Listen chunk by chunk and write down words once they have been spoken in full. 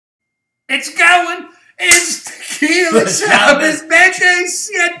It's going. It's Tequila Shabbos.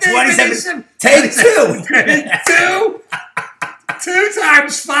 27. Take 2. 2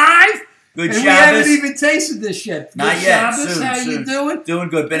 times 5. Good and Shabbos. We haven't even tasted this yet. Not Good yet. Shabbos. Soon, How soon. you doing? Doing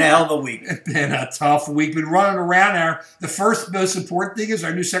good. Been a hell of a week. It's been a tough week. Been running around. The first most important thing is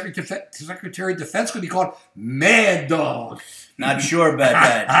our new Secretary of Defense going to be called Mad Dog. Not sure about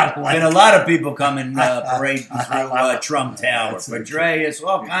that. Been a lot of people coming parading through Trump Tower. Petraeus,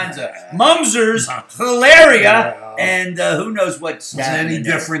 all kinds of mumsers, hilaria, and who knows what's happening. Any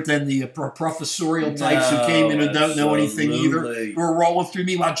different than the professorial types who came in and don't know anything either? We're rolling through.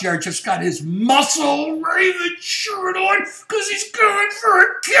 Meanwhile, Jared just got his muscle Raven shirt on because he's going for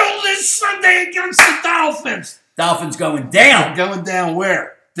a kill this Sunday against the Dolphins. Dolphins going down. Going down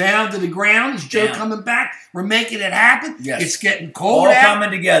where? Down to the ground. Is Joe down. Coming back? We're making it happen. Yes. It's getting cold all out.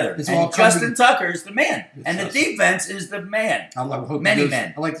 coming together. It's and all Justin Tucker's the man. It's and the us. defense is the man. Many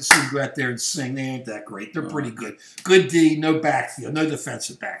men. I like to see them go out there and sing. They ain't that great. They're pretty good. Good D, no backfield, no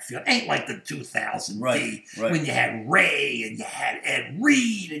defensive backfield. Ain't like the 2000 D when you had Ray and you had Ed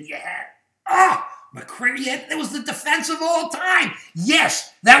Reed and you had McCreary. That was the defense of all time.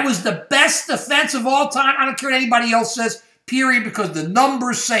 Yes, that was the best defense of all time. I don't care what anybody else says. Period, because the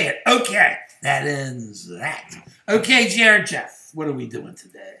numbers say it. Okay, that ends that. Okay, Jared Jeff, what are we doing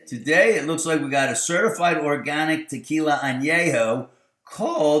today? Today, it looks like we got a certified organic tequila añejo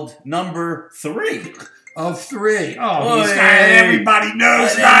called number 3. Of 3. Oh, he's got everybody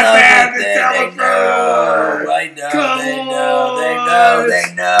knows not bad to telephone. I know. Come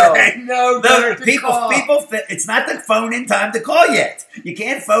They know. They know. People, it's not the phone in time to call yet. You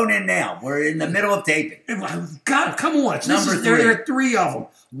can't phone in now. We're in the middle of taping. God, come on. Number 3. There are 3 of them.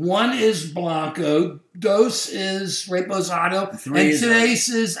 One is Blanco, Dos is Reposado, and today's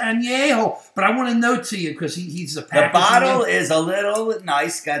is Añejo. But I want to note to you, because he's a packaging. The bottle is a little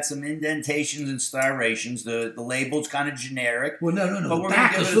nice, got some indentations and styrations. The label's kind of generic. Well, no. The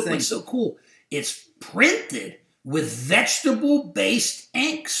back looks so cool. It's printed with vegetable-based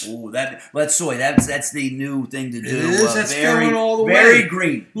inks. Ooh, that's soy. That's the new thing to do. It is. That's going all the way. Very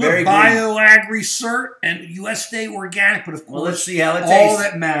green. Look, very Bio-Agri Cert and USA Organic, but of course, let's see how it tastes. All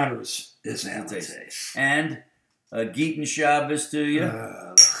that matters is how it tastes. And a Geetin Shabbos to you.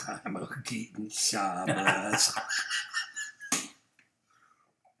 I'm a Geetin Shabbos.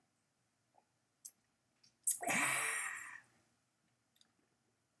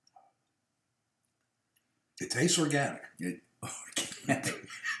 It tastes organic.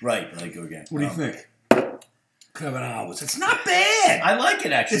 Right, like organic. What do you think? Kevin Alves. It's not bad. I like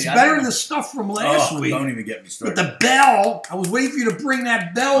it, actually. It's better than the stuff from last week. Don't even get me started. But the bell, I was waiting for you to bring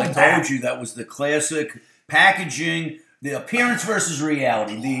that bell back. I told you that was the classic packaging, the appearance versus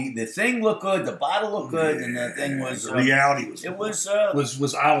reality. The thing looked good, the bottle looked good, and the thing was... the reality was... It was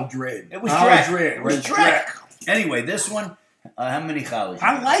Isle Dread. It was Dread. It was Drek. Anyway, this one, how many college?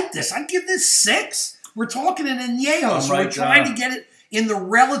 I like this. I'd give this 6. We're talking in añejo, so we're trying to get it in the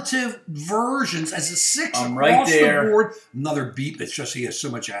relative versions as a 6 across the board. Another beep. It's just he has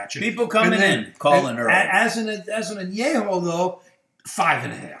so much action. People coming in, calling early. As an añejo, though,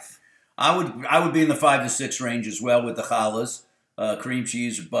 5.5. I would be in the 5 to 6 range as well with the challahs, cream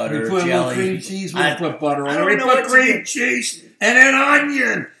cheese, butter, we put jelly. A little cream cheese. We put butter on it. We put cream cheese and an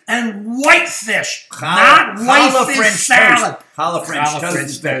onion and whitefish, not whitefish salad. Challah French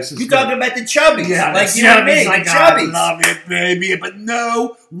toast. You good. Talking about the chubbies? Yeah, like you and me, like, the chubbies. I love it, baby. But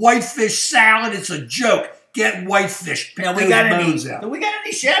no whitefish salad. It's a joke. Get whitefish. Now we got any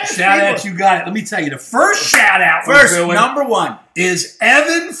shout-outs? Shout-outs, you got it. Let me tell you, the first shout-out number 1 is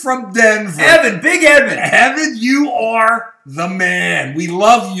Evan from Denver. Evan, big Evan. Evan, you are the man. We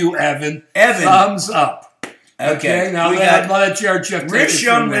love you, Evan. Thumbs up. Okay, now let Jared Jeff take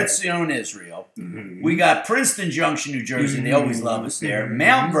Rishon LeZion, Israel. We got Princeton Junction, New Jersey. They always love us there.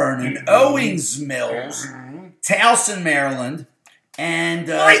 Mount Vernon, Owings Mills, Towson, Maryland. And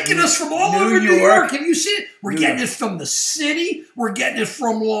liking us from all over New York. Have you seen it? We're getting it from the city. We're getting it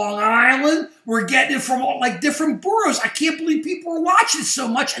from Long Island. We're getting it from different boroughs. I can't believe people are watching so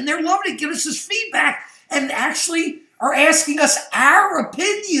much, and they're loving it. Give us this feedback, and actually are asking us our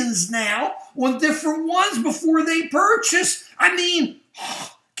opinions now on different ones before they purchase. I mean,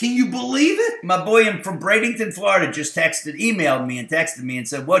 can you believe it? My boy from Bradenton, Florida, just emailed me and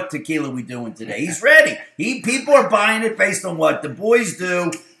said, "What tequila we doing today?" He's ready. People are buying it based on what the boys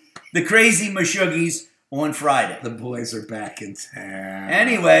do, the crazy Meshuggahs on Friday. The boys are back in town.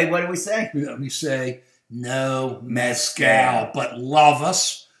 Anyway, what do we say? We say no mezcal, but love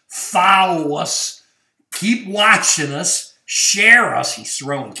us, follow us, keep watching us, Share us. He's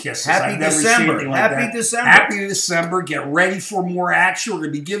throwing kisses. Happy December. Happy December. Happy December. Get ready for more action. We're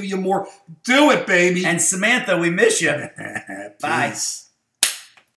going to be giving you more. Do it, baby. And Samantha, we miss you. Bye.